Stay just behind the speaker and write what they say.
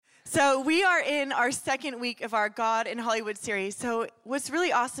So we are in our second week of our God in Hollywood series. So what's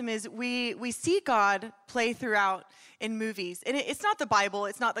really awesome is we see God play throughout in movies. And it's not the Bible,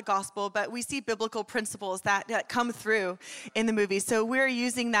 it's not the gospel, but we see biblical principles that come through in the movies. So we're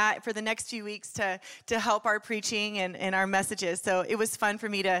using that for the next few weeks to help our preaching and our messages. So it was fun for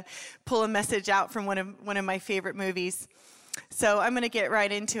me to pull a message out from one of my favorite movies. So I'm going to get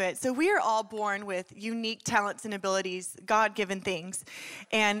right into it. So we are all born with unique talents and abilities, God-given things,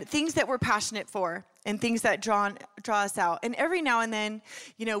 and things that we're passionate for, and things that draw us out. And every now and then,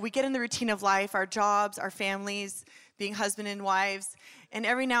 we get in the routine of life, our jobs, our families, being husband and wives, and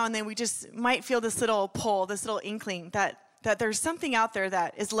every now and then we just might feel this little pull, this little inkling that there's something out there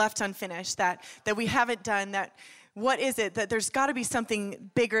that is left unfinished, that we haven't done, that what is it? That there's got to be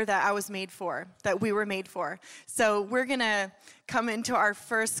something bigger that I was made for, that we were made for. So we're going to come into our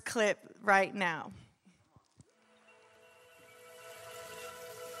first clip right now.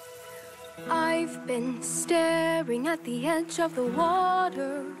 I've been staring at the edge of the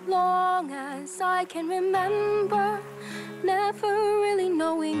water long as I can remember, never really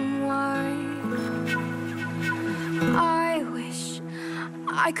knowing why. I wish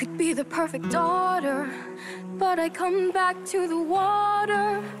I could be the perfect daughter, but I come back to the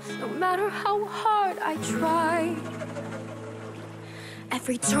water, no matter how hard I try.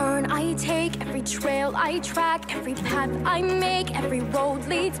 Every turn I take, every trail I track, every path I make, every road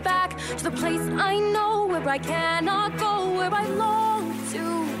leads back to the place I know where I cannot go, where I long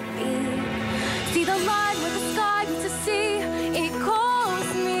to be. See the line where the sky meets the sea, it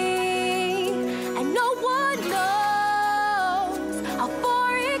calls me, and no one knows how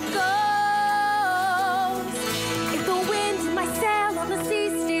far it goes. If the wind in my sail on the sea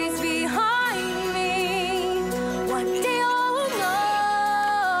stays behind me, one day I'll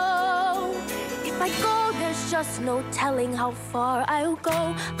know. If I go, there's just no telling how far I'll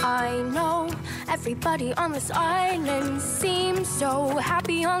go. I know everybody on this island seems so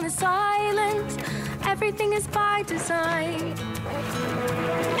happy on this island. Everything is by design.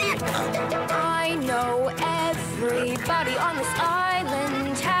 I know everybody on this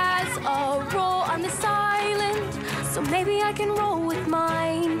island has a role on this island, so maybe I can roll with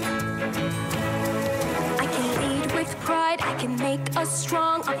mine. I can lead with pride, I can make us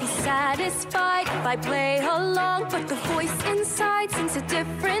strong. I'll be satisfied if I play along, but the voice inside sings a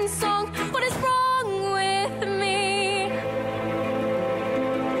different song. What is wrong with me?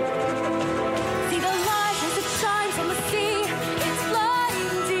 See the light as it shines on the sea, it's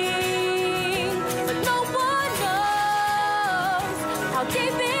blinding, but no one knows how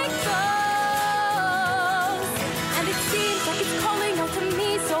deep it goes. And it seems like it's calling out to me,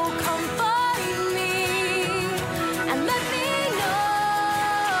 so come find me and let me know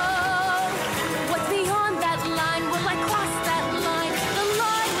what's beyond that line. Will I cross that line? The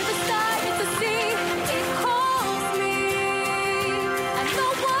line where the sky meets the sea, it calls me, and no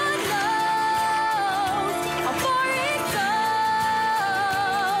one knows how far it goes.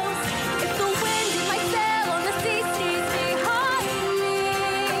 If the wind in my sail on the sea stays behind me,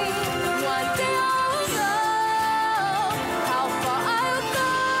 one day I'll know how far I'll go.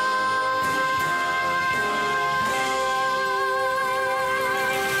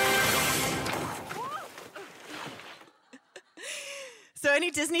 So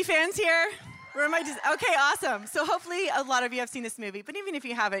any Disney fans here? Where am I? Okay, awesome. So hopefully a lot of you have seen this movie, but even if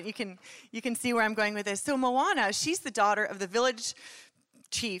you haven't, you can see where I'm going with this. So Moana, she's the daughter of the village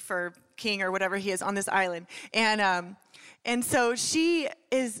chief or king or whatever he is on this island, and so she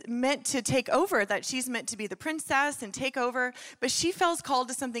is meant to take over. That she's meant to be the princess and take over, but she feels called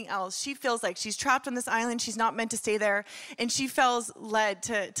to something else. She feels like she's trapped on this island. She's not meant to stay there, and she feels led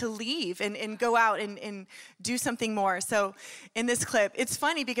to leave and go out and do something more. So in this clip, it's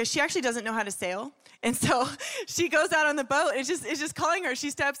funny because she actually doesn't know how to sail, and so she goes out on the boat. And it's just calling her. She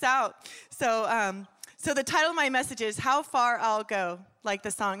steps out. So the title of my message is "How Far I'll Go," like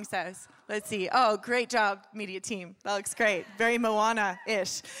the song says. Let's see. Oh, great job, media team. That looks great. Very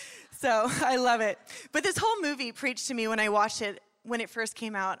Moana-ish. So I love it. But this whole movie preached to me when I watched it when it first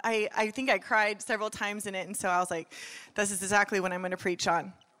came out. I think I cried several times in it, and so I was like, this is exactly what I'm going to preach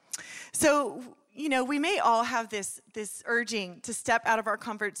on. So, we may all have this urging to step out of our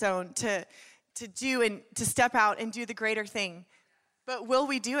comfort zone, to do and to step out and do the greater thing. But will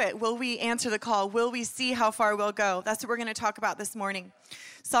we do it? Will we answer the call? Will we see how far we'll go? That's what we're going to talk about this morning.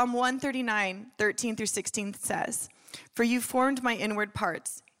 Psalm 139, 13 through 16 says, "For you formed my inward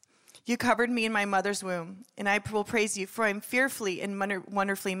parts. You covered me in my mother's womb, and I will praise you, for I am fearfully and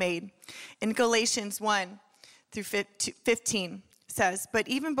wonderfully made." In Galatians 1 through 15 says, "But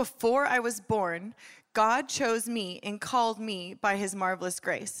even before I was born, God chose me and called me by his marvelous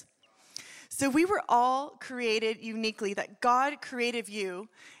grace." So we were all created uniquely, that God created you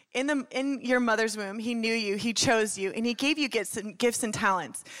in your mother's womb. He knew you, he chose you, and he gave you gifts and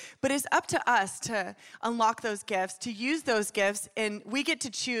talents. But it's up to us to unlock those gifts, to use those gifts, and we get to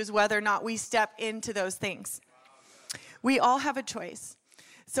choose whether or not we step into those things. We all have a choice.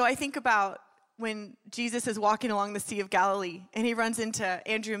 So I think about when Jesus is walking along the Sea of Galilee, and he runs into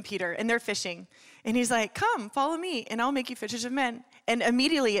Andrew and Peter, and they're fishing. And he's like, come, follow me, and I'll make you fishers of men. And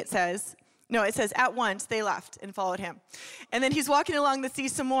immediately it says, at once they left and followed him. And then he's walking along the sea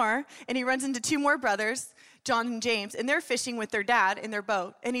some more, and he runs into two more brothers, John and James, and they're fishing with their dad in their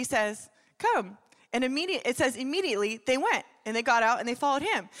boat. And he says, come. And immediately they went, and they got out, and they followed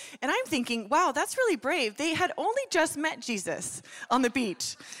him. And I'm thinking, wow, that's really brave. They had only just met Jesus on the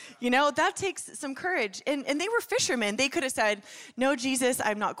beach. That takes some courage. And they were fishermen. They could have said, no, Jesus,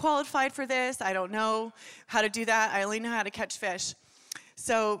 I'm not qualified for this. I don't know how to do that. I only know how to catch fish.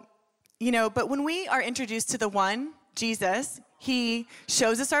 So, but when we are introduced to the one, Jesus, he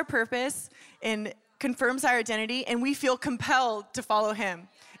shows us our purpose and confirms our identity, and we feel compelled to follow him.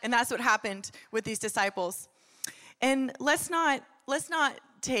 And that's what happened with these disciples. And let's not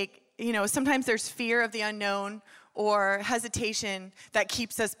take, sometimes there's fear of the unknown or hesitation that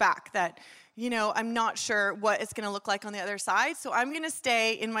keeps us back, that, I'm not sure what it's going to look like on the other side, so I'm going to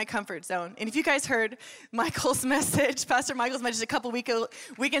stay in my comfort zone. And if you guys heard Michael's message, Pastor Michael's message a couple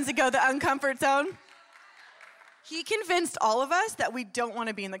weekends ago, the uncomfort zone, he convinced all of us that we don't want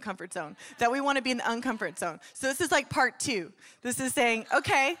to be in the comfort zone, that we want to be in the uncomfort zone. So this is like part 2. This is saying,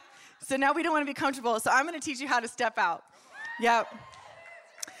 okay, so now we don't want to be comfortable, so I'm going to teach you how to step out. Yep.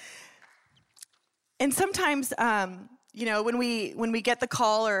 And sometimes, when we get the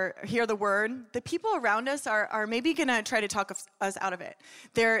call or hear the word, the people around us are maybe going to try to talk us out of it.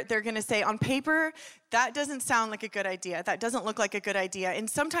 They're going to say, on paper, that doesn't sound like a good idea. That doesn't look like a good idea. And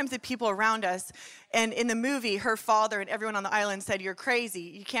sometimes the people around us, and in the movie, her father and everyone on the island said, you're crazy.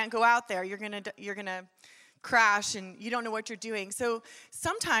 You can't go out there. You're going to crash, and you don't know what you're doing. So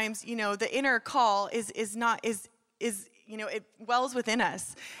sometimes, the inner call is it wells within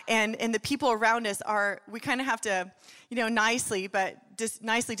us, and the people around us we kind of have to,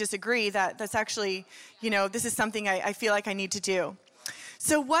 nicely disagree that that's actually, this is something I feel like I need to do.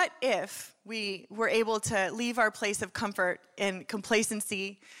 So what if we were able to leave our place of comfort and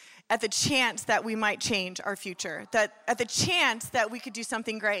complacency at the chance that we might change our future, that at the chance that we could do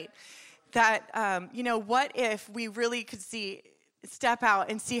something great, that, what if we really could step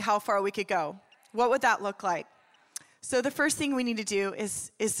out and see how far we could go? What would that look like? So the first thing we need to do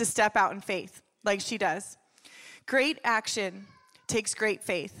is to step out in faith, like she does. Great action takes great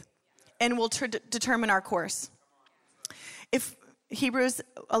faith and will determine our course. If Hebrews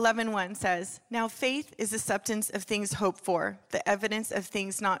 11:1 says, now faith is the substance of things hoped for, the evidence of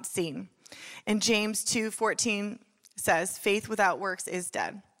things not seen. And James 2:14 says, faith without works is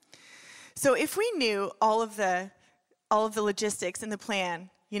dead. So if we knew all of the logistics and the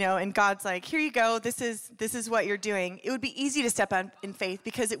plan, and God's like, here you go, this is what you're doing, it would be easy to step out in faith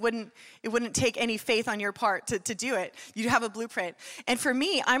because it wouldn't take any faith on your part to do it. You'd have a blueprint. And for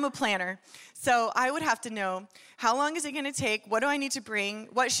me, I'm a planner. So I would have to know, how long is it going to take? What do I need to bring?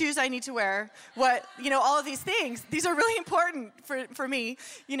 What shoes I need to wear? What, all of these things. These are really important for me,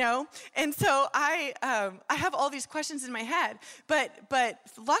 And so I have all these questions in my head. But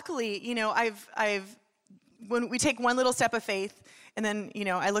luckily, when we take one little step of faith, and then,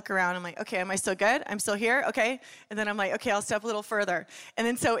 I look around, I'm like, okay, am I still good? I'm still here? Okay. And then I'm like, okay, I'll step a little further. And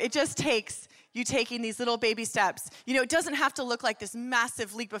then so it just takes you taking these little baby steps. It doesn't have to look like this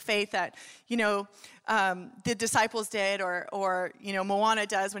massive leap of faith that, the disciples did or Moana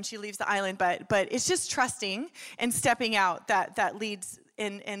does when she leaves the island. But it's just trusting and stepping out that leads,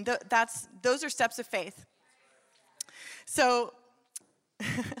 and those are steps of faith. So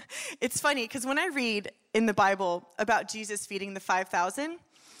it's funny because when I read in the Bible about Jesus feeding the 5,000,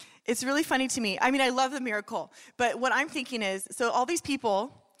 it's really funny to me. I mean, I love the miracle, but what I'm thinking is, so all these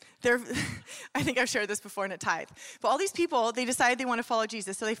people, I think I've shared this before in a tithe, but all these people, they decide they want to follow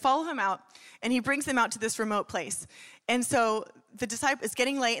Jesus, so they follow him out, and he brings them out to this remote place. And so it's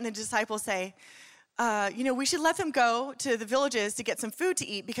getting late, and the disciples say, we should let them go to the villages to get some food to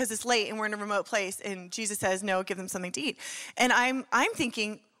eat because it's late and we're in a remote place. And Jesus says, no, give them something to eat. And I'm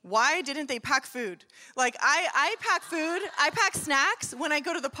thinking, why didn't they pack food? Like I pack food, I pack snacks when I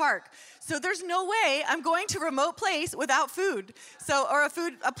go to the park. So there's no way I'm going to a remote place without food. Or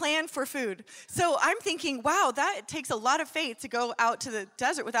a plan for food. So I'm thinking, wow, that takes a lot of faith to go out to the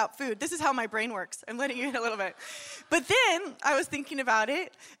desert without food. This is how my brain works. I'm letting you in a little bit. But then I was thinking about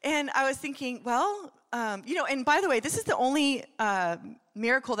it, and I was thinking, well, and by the way, this is the only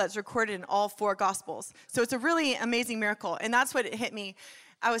miracle that's recorded in all 4 Gospels. So it's a really amazing miracle. And that's what it hit me.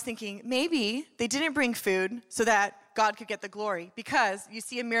 I was thinking, maybe they didn't bring food so that God could get the glory, because you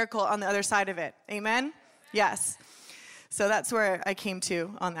see a miracle on the other side of it. Amen? Yes. So that's where I came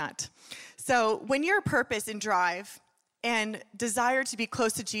to on that. So when your purpose and drive and desire to be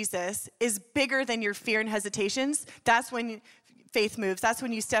close to Jesus is bigger than your fear and hesitations, that's when faith moves. That's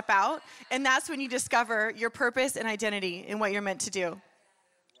when you step out, and that's when you discover your purpose and identity in what you're meant to do.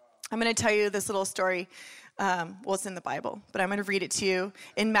 I'm going to tell you this little story. It's in the Bible, but I'm going to read it to you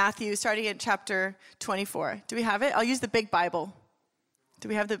in Matthew, starting at chapter 24. Do we have it? I'll use the big Bible. Do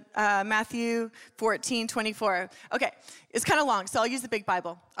we have the Matthew 14:24? Okay, it's kind of long, so I'll use the big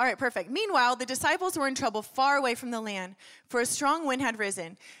Bible. All right, perfect. Meanwhile, the disciples were in trouble far away from the land, for a strong wind had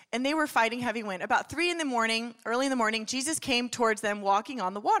risen, and they were fighting heavy wind. About 3 a.m, early in the morning, Jesus came towards them walking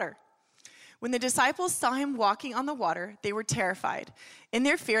on the water. When the disciples saw him walking on the water, they were terrified. In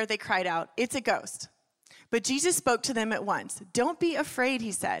their fear, they cried out, "It's a ghost." But Jesus spoke to them at once. "Don't be afraid,"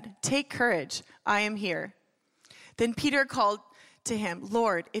 he said. "Take courage. I am here." Then Peter called to him,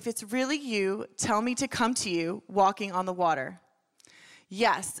 "Lord, if it's really you, tell me to come to you walking on the water."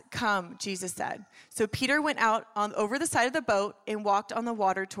 "Yes, come," Jesus said. So Peter went out over the side of the boat and walked on the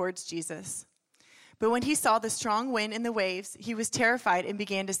water towards Jesus. But when he saw the strong wind and the waves, he was terrified and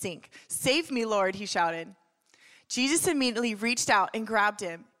began to sink. "Save me, Lord," he shouted. Jesus immediately reached out and grabbed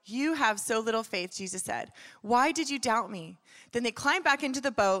him. "You have so little faith," Jesus said. "Why did you doubt me?" Then they climbed back into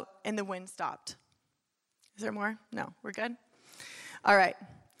the boat and the wind stopped. Is there more? No, we're good? All right.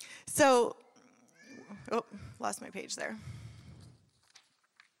 So, lost my page there.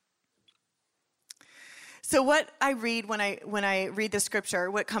 So what I read when I read the scripture,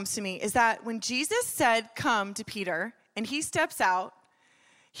 what comes to me is that when Jesus said, "Come," to Peter, and he steps out,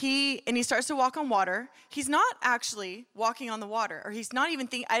 he starts to walk on water, he's not actually walking on the water, or he's not even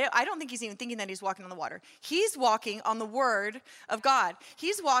thinking, I don't think he's even thinking that he's walking on the water. He's walking on the word of God.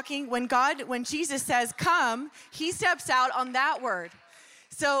 He's walking, when Jesus says, "Come," he steps out on that word.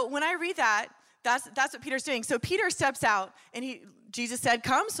 So when I read that, that's what Peter's doing. So Peter steps out, and Jesus said,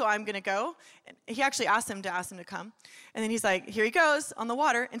 "Come," so I'm going to go. And he actually asked him to come. And then he's like, here he goes on the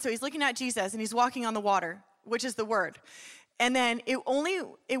water. And so he's looking at Jesus, and he's walking on the water, which is the word. And then it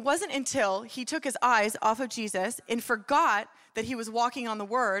wasn't until he took his eyes off of Jesus and forgot that he was walking on the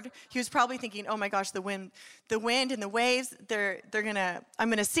word. He was probably thinking, "Oh my gosh, the wind and the waves, I'm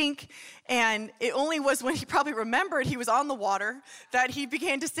gonna sink." And it only was when he probably remembered he was on the water that he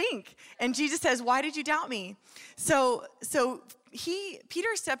began to sink. And Jesus says, "Why did you doubt me?" So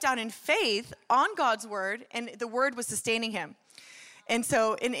Peter stepped out in faith on God's word, and the word was sustaining him. And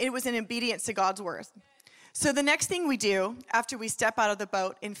it was in obedience to God's word. So the next thing we do after we step out of the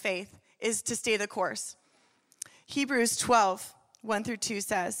boat in faith is to stay the course. Hebrews 12:1-2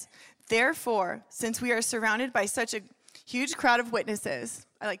 says, "Therefore, since we are surrounded by such a huge crowd of witnesses,"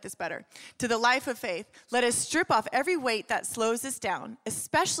 I like this better, "to the life of faith, let us strip off every weight that slows us down,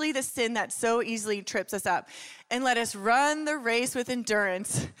 especially the sin that so easily trips us up, and let us run the race with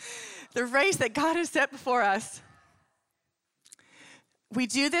endurance," the race that God has set before us. "We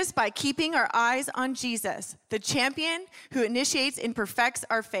do this by keeping our eyes on Jesus, the champion who initiates and perfects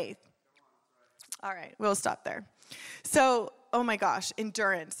our faith." All right, we'll stop there. So, oh my gosh,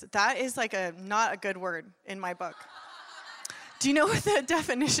 endurance. That is not a good word in my book. Do you know what the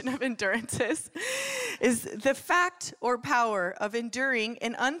definition of endurance is? Is the fact or power of enduring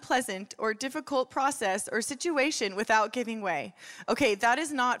an unpleasant or difficult process or situation without giving way. Okay, that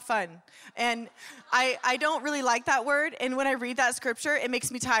is not fun. And I don't really like that word. And when I read that scripture, it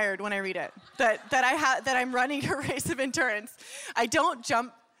makes me tired when I read it. That I'm running a race of endurance. I don't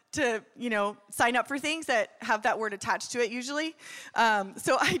jump to, sign up for things that have that word attached to it usually.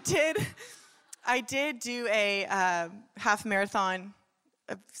 So I did do a half marathon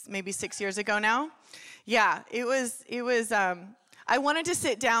maybe 6 years ago now. Yeah, it was, I wanted to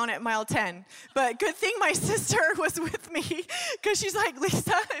sit down at mile 10, but good thing my sister was with me, because she's like,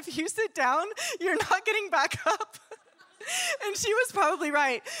 "Lisa, if you sit down, you're not getting back up." And she was probably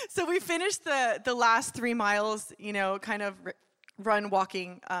right. So we finished the last 3 miles, kind of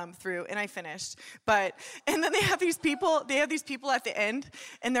walking through, and I finished. And then they have these people at the end,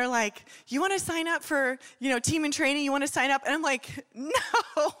 and they're like, "You want to sign up for, team and training? You want to sign up?" And I'm like, "No,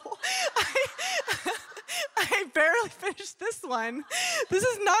 I barely finished this one. This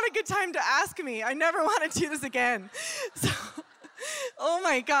is not a good time to ask me. I never want to do this again." So, oh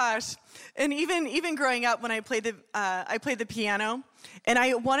my gosh. And even growing up, when I played the piano, And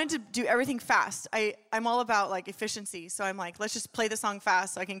I wanted to do everything fast. I'm all about like efficiency. So I'm like, let's just play the song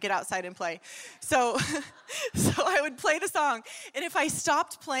fast so I can get outside and play. So, so I would play the song. And if I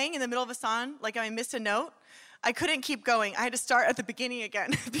stopped playing in the middle of a song, like I missed a note, I couldn't keep going. I had to start at the beginning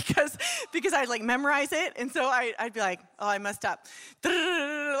again because I'd like memorize it. And so I'd be like, oh, I messed up.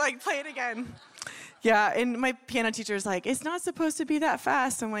 Like play it again. Yeah, and my piano teacher's like, it's not supposed to be that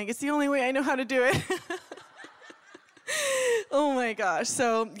fast. I'm like, it's the only way I know how to do it. Oh my gosh.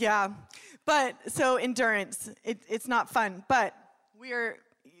 So yeah, so endurance, it's not fun, but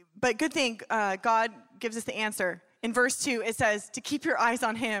good thing God gives us the answer. In verse 2, it says to keep your eyes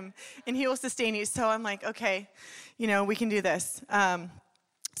on him and he will sustain you. So I'm like, okay, we can do this.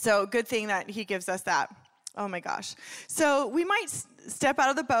 So good thing that he gives us that. Oh my gosh. So we might step out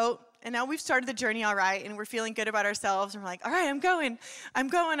of the boat. And now we've started the journey all right, and we're feeling good about ourselves. And we're like, all right,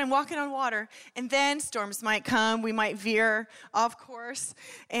 I'm walking on water. And then storms might come. We might veer off course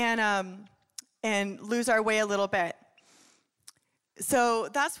and lose our way a little bit. So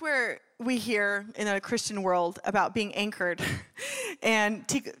that's where we hear in a Christian world about being anchored. And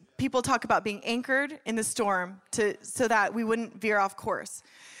people talk about being anchored in the storm so that we wouldn't veer off course.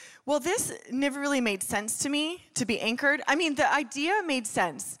 Well, this never really made sense to me, to be anchored. I mean, the idea made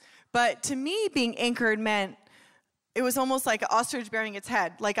sense. But to me, being anchored meant it was almost like an ostrich bearing its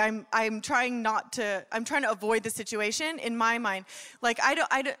head. Like I'm trying to avoid the situation in my mind. Like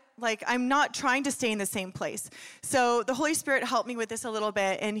I'm not trying to stay in the same place. So the Holy Spirit helped me with this a little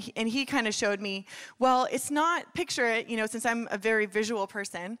bit, and he kind of showed me, well, it's not, picture it, since I'm a very visual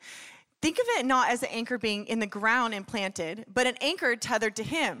person, think of it not as an anchor being in the ground and planted, but an anchor tethered to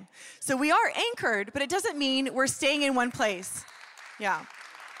him. So we are anchored, but it doesn't mean we're staying in one place. Yeah.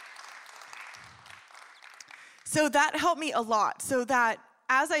 So that helped me a lot, so that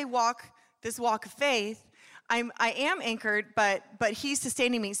as I walk this walk of faith, I am anchored, but he's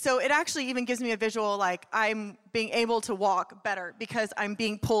sustaining me. So it actually even gives me a visual, like I'm being able to walk better because I'm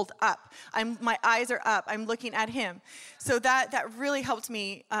being pulled up. My eyes are up. I'm looking at him. So that really helped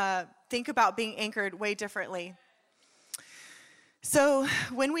me think about being anchored way differently. So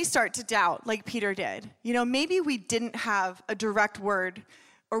when we start to doubt, like Peter did, maybe we didn't have a direct word,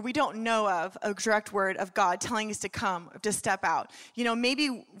 or we don't know of a direct word of God telling us to come, to step out.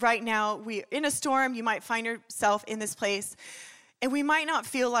 Maybe right now we're in a storm, you might find yourself in this place, and we might not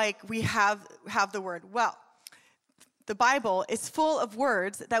feel like we have the word. Well, the Bible is full of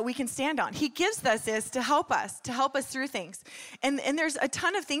words that we can stand on. He gives us this to help us through things. And there's a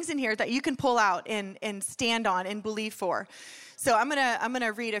ton of things in here that you can pull out and stand on and believe for. So I'm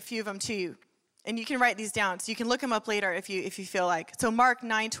gonna read a few of them to you. And you can write these down, so you can look them up later if you feel like. So Mark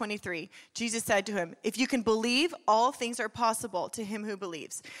 9:23, Jesus said to him, if you can believe, all things are possible to him who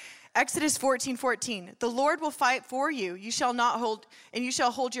believes. Exodus 14:14, the Lord will fight for you. You shall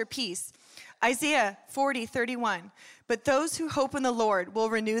hold your peace. Isaiah 40:31, but those who hope in the Lord will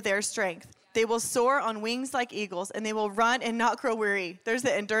renew their strength. They will soar on wings like eagles, and they will run and not grow weary. There's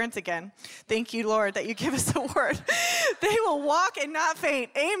the endurance again. Thank you, Lord, that you give us a word. They will walk and not faint.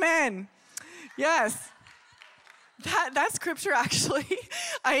 Amen. Yes, that scripture actually,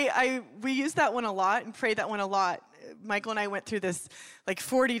 we use that one a lot and pray that one a lot. Michael and I went through this like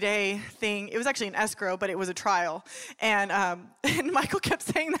 40-day thing. It was actually an escrow, but it was a trial. And Michael kept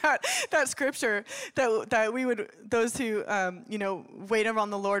saying that scripture that we would, those who wait on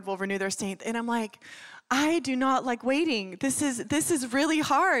the Lord will renew their strength. And I'm like, I do not like waiting. This is really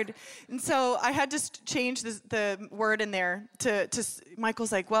hard. And so I had to change the word in there to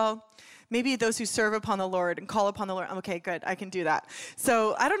Michael's like, well, maybe those who serve upon the Lord and call upon the Lord. Okay, good, I can do that.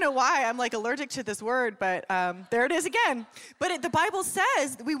 So I don't know why I'm like allergic to this word, but there it is again. But the Bible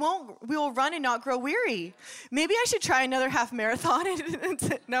says we will run and not grow weary. Maybe I should try another half marathon.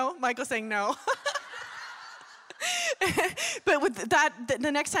 No? Michael's saying no. But with that,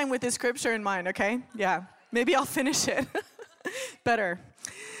 the next time with this scripture in mind, okay? Yeah, maybe I'll finish it better.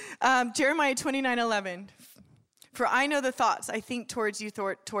 Jeremiah 29:11. For I know the thoughts I think towards you,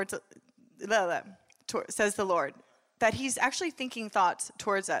 says the Lord. That he's actually thinking thoughts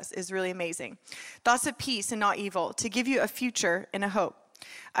towards us is really amazing. Thoughts of peace and not evil, to give you a future and a hope.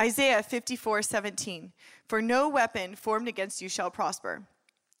 Isaiah 54:17. For no weapon formed against you shall prosper.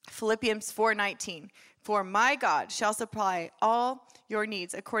 Philippians 4:19. For my God shall supply all your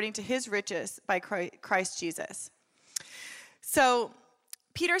needs according to his riches by Christ Jesus. So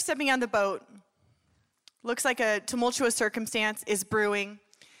Peter stepping on the boat, looks like a tumultuous circumstance is brewing.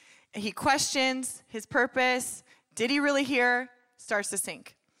 He questions his purpose. Did he really hear? Starts to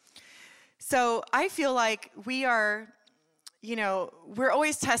sink. So I feel like we are, we're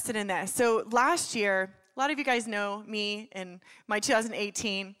always tested in this. So last year, A lot of you guys know me in my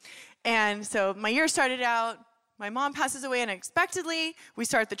 2018. And so my year started out, my mom passes away unexpectedly. We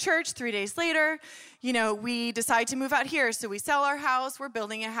start the church 3 days later. We decide to move out here. So we sell our house, we're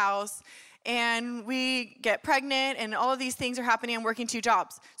building a house, and we get pregnant, and all of these things are happening. I'm working 2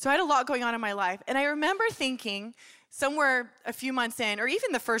 jobs. So I had a lot going on in my life. And I remember thinking, somewhere a few months in, or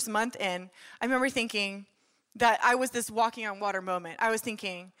even the first month in, I remember thinking that I was this walking on water moment. I was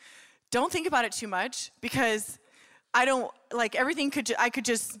thinking, don't think about it too much, because everything I could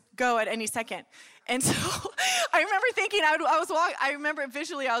just go at any second. And so I remember thinking, I remember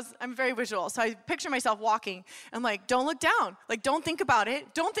visually, I'm very visual. So I picture myself walking. I'm like, don't look down. Like, don't think about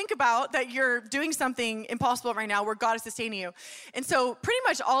it. Don't think about that you're doing something impossible right now where God is sustaining you. And so pretty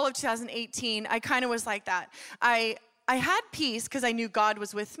much all of 2018, I kind of was like that. I had peace because I knew God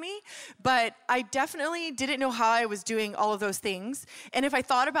was with me, but I definitely didn't know how I was doing all of those things. And if I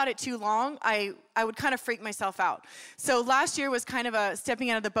thought about it too long, I would kind of freak myself out. So last year was kind of a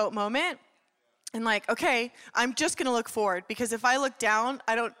stepping out of the boat moment. And like, okay, I'm just going to look forward, because if I look down,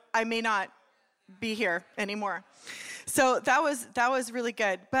 I may not be here anymore. So that was really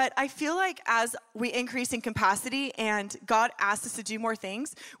good. But I feel like as we increase in capacity and God asks us to do more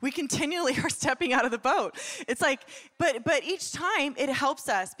things, we continually are stepping out of the boat. It's like, but each time it helps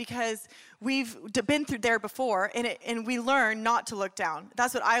us, because we've been through there before, and we learn not to look down.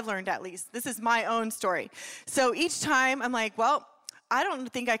 That's what I've learned, at least. This is my own story. So each time I'm like, well, I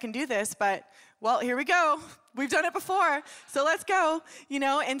don't think I can do this, but well, here we go. We've done it before, so let's go,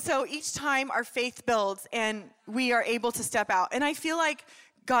 And so each time our faith builds and we are able to step out. And I feel like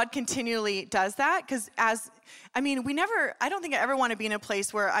God continually does that, because I don't think I ever want to be in a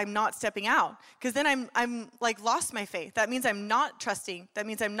place where I'm not stepping out, because then I'm like lost my faith. That means I'm not trusting. That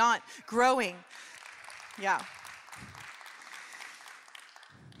means I'm not growing. Yeah.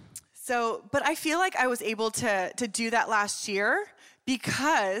 So, but I feel like I was able to do that last year,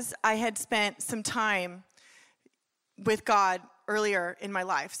 because I had spent some time with God earlier in my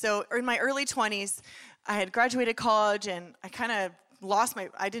life. So in my early 20s, I had graduated college, and I kind of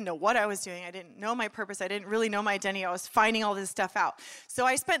I didn't know what I was doing. I didn't know my purpose. I didn't really know my identity. I was finding all this stuff out. So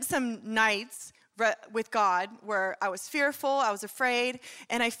I spent some nights with God where I was fearful, I was afraid,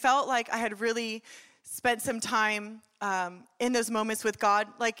 and I felt like I had really spent some time in those moments with God.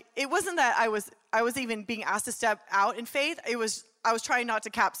 Like, it wasn't that I was even being asked to step out in faith. I was trying not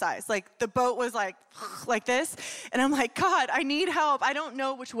to capsize. Like, the boat was like this. And I'm like, God, I need help. I don't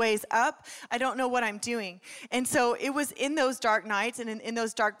know which way is up. I don't know what I'm doing. And so it was in those dark nights and in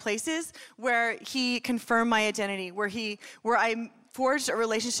those dark places where he confirmed my identity, where I forged a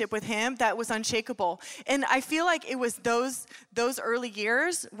relationship with him that was unshakable. And I feel like it was those early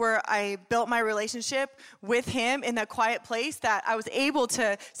years where I built my relationship with him in that quiet place that I was able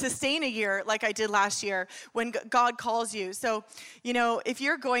to sustain a year like I did last year when God calls you. So, if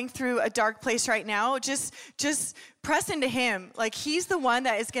you're going through a dark place right now, just press into him. Like, he's the one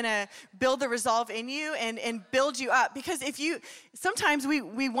that is going to build the resolve in you and build you up. Because sometimes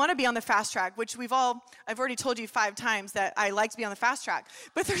we want to be on the fast track, which I've already told you 5 times that I like to be on the fast track,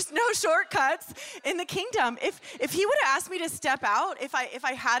 but there's no shortcuts in the kingdom. If he would have asked me to step out, if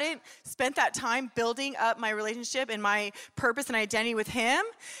I hadn't spent that time building up my relationship and my purpose and identity with him,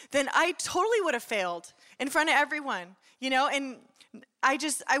 then I totally would have failed in front of everyone, and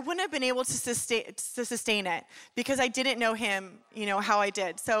I wouldn't have been able to sustain it, because I didn't know him, how I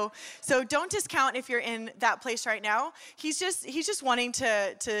did. So don't discount if you're in that place right now. He's just wanting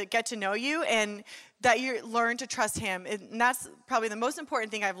to get to know you, and that you learn to trust him. And that's probably the most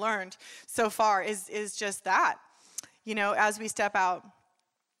important thing I've learned so far is just that, as we step out.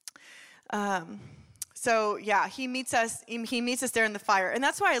 So yeah, he meets us there in the fire. And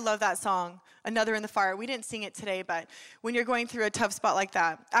that's why I love that song, Another in the Fire. We didn't sing it today, but when you're going through a tough spot like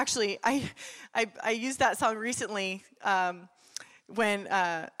that, actually, I used that song recently when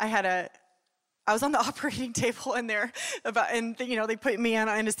I was on the operating table and they put me on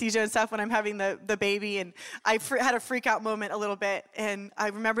anesthesia and stuff when I'm having the baby, and I had a freak out moment a little bit, and I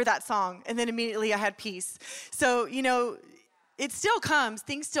remember that song, and then immediately I had peace. So, it still comes,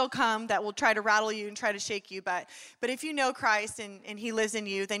 things still come that will try to rattle you and try to shake you, but if you know Christ and he lives in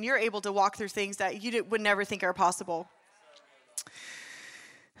you, then you're able to walk through things that you would never think are possible.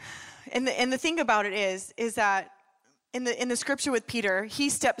 And the thing about it is that in the scripture with Peter, he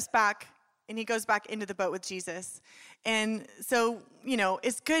steps back and he goes back into the boat with Jesus. And so,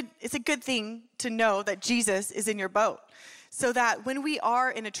 it's a good thing to know that Jesus is in your boat, so that when we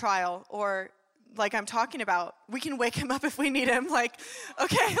are in a trial or like I'm talking about, we can wake him up if we need him. Like,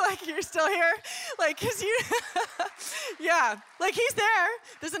 okay, like you're still here? Like, cause you, yeah, like he's there.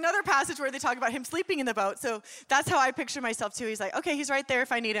 There's another passage where they talk about him sleeping in the boat. So that's how I picture myself too. He's like, okay, he's right there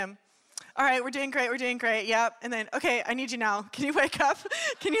if I need him. All right, we're doing great, yep. And then, okay, I need you now. Can you wake up?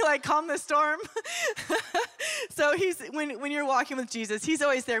 Can you like calm the storm? So when you're walking with Jesus, he's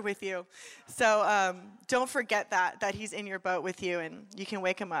always there with you. So don't forget that he's in your boat with you and you can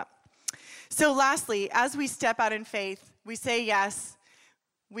wake him up. So lastly, as we step out in faith, we say yes,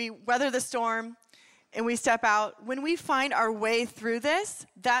 we weather the storm, and we step out. When we find our way through this,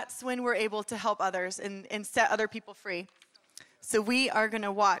 that's when we're able to help others and set other people free. So we are going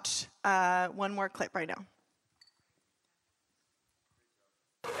to watch one more clip right now.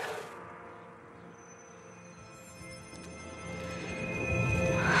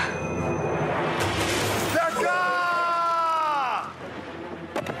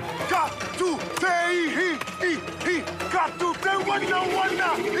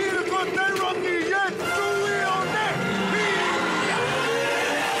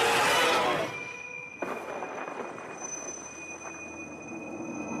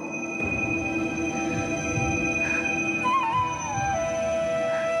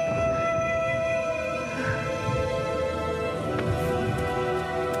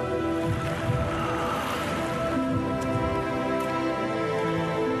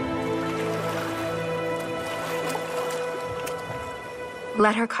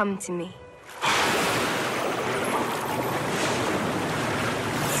 Let her come to me.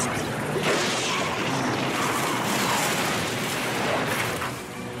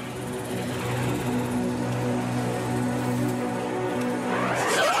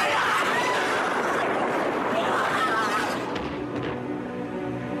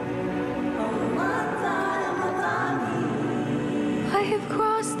 I have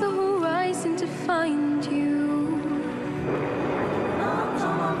crossed the horizon to find you.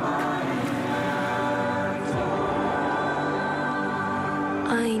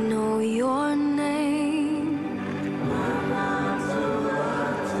 I know your name.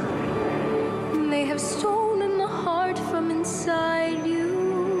 They have stolen the heart from inside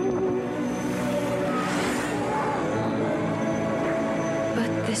you.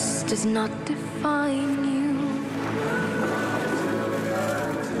 But this does not define you.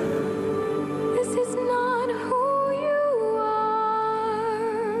 This is not who you are.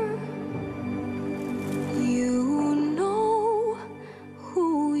 You know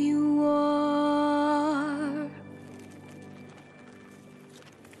who you are.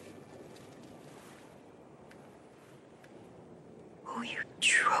 Who you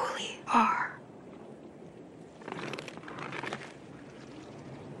truly are.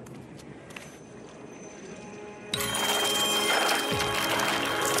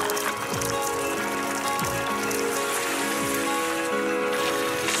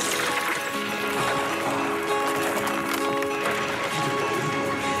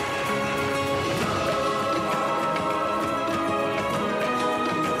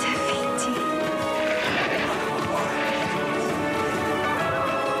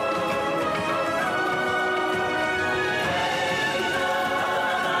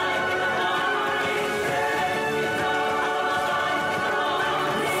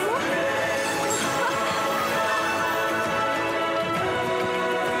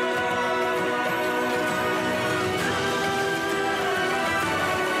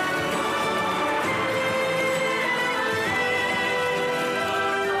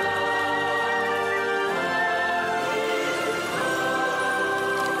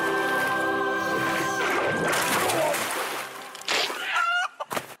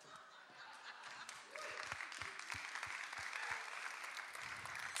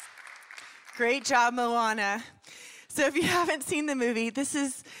 Great job, Moana. So if you haven't seen the movie, this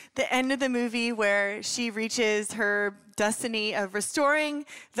is the end of the movie where she reaches her destiny of restoring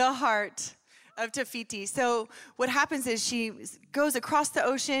the heart of Te Fiti. So what happens is she goes across the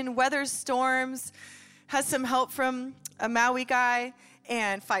ocean, weathers storms, has some help from a Maui guy,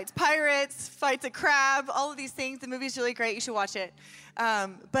 and fights pirates, fights a crab, all of these things. The movie's really great. You should watch it.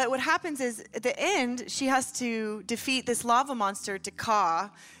 But what happens is, at the end, she has to defeat this lava monster,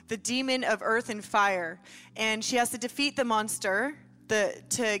 Ka, the demon of earth and fire. And she has to defeat the monster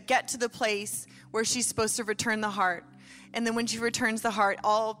to get to the place where she's supposed to return the heart. And then when she returns the heart,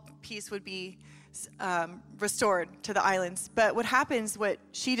 all peace would be restored to the islands. But what happens, what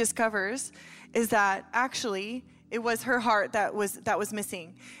she discovers, is that actually it was her heart that was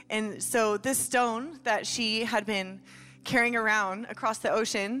missing. And so this stone that she had been carrying around across the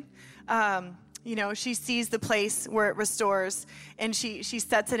ocean, You know, she sees the place where it restores, and she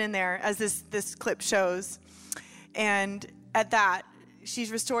sets it in there, as this clip shows. And at that, she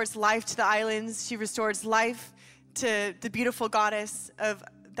restores life to the islands. She restores life to the beautiful goddess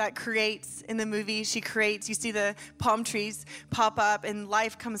that creates in the movie. She creates, you see the palm trees pop up, and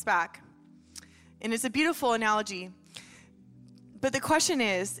life comes back. And it's a beautiful analogy. But the question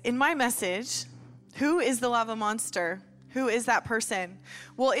is, in my message, who is the lava monster? Who is that person?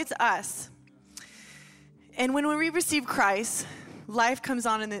 Well, it's us. And when we receive Christ, life comes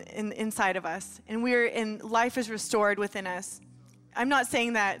on inside of us, and life is restored within us. I'm not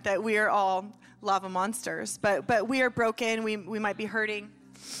saying that we are all lava monsters, but we are broken. We might be hurting.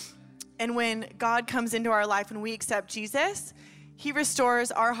 And when God comes into our life and we accept Jesus, he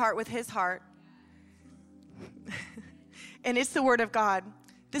restores our heart with his heart. And it's the word of God.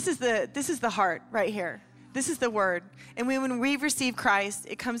 This is the heart right here. This is the word. And when we receive Christ,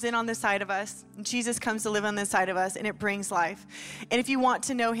 it comes in on the side of us. Jesus comes to live on the side of us, and it brings life. And if you want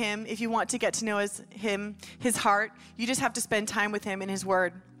to know him, if you want to get to know his heart, you just have to spend time with him in his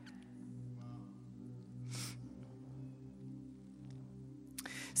word.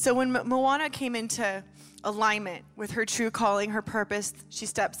 So when Moana came into alignment with her true calling, her purpose, she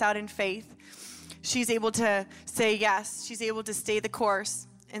steps out in faith. She's able to say yes. She's able to stay the course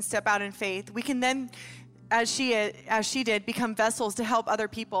and step out in faith. We can then, as she did, become vessels to help other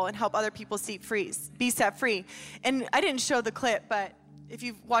people and help other people be set free. And I didn't show the clip, but if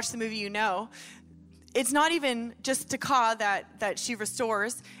you've watched the movie, you know. It's not even just Taka that she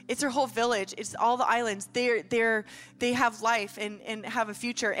restores. It's her whole village. It's all the islands. They have life and have a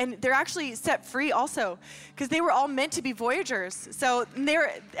future. And they're actually set free also, because they were all meant to be voyagers. So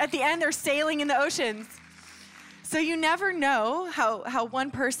at the end, they're sailing in the oceans. So you never know how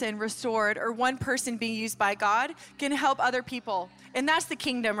one person restored or one person being used by God can help other people. And that's the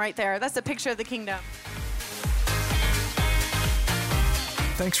kingdom right there. That's a picture of the kingdom.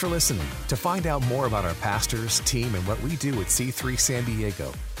 Thanks for listening. To find out more about our pastors, team, and what we do at C3 San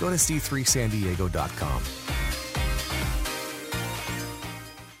Diego, go to c3sandiego.com.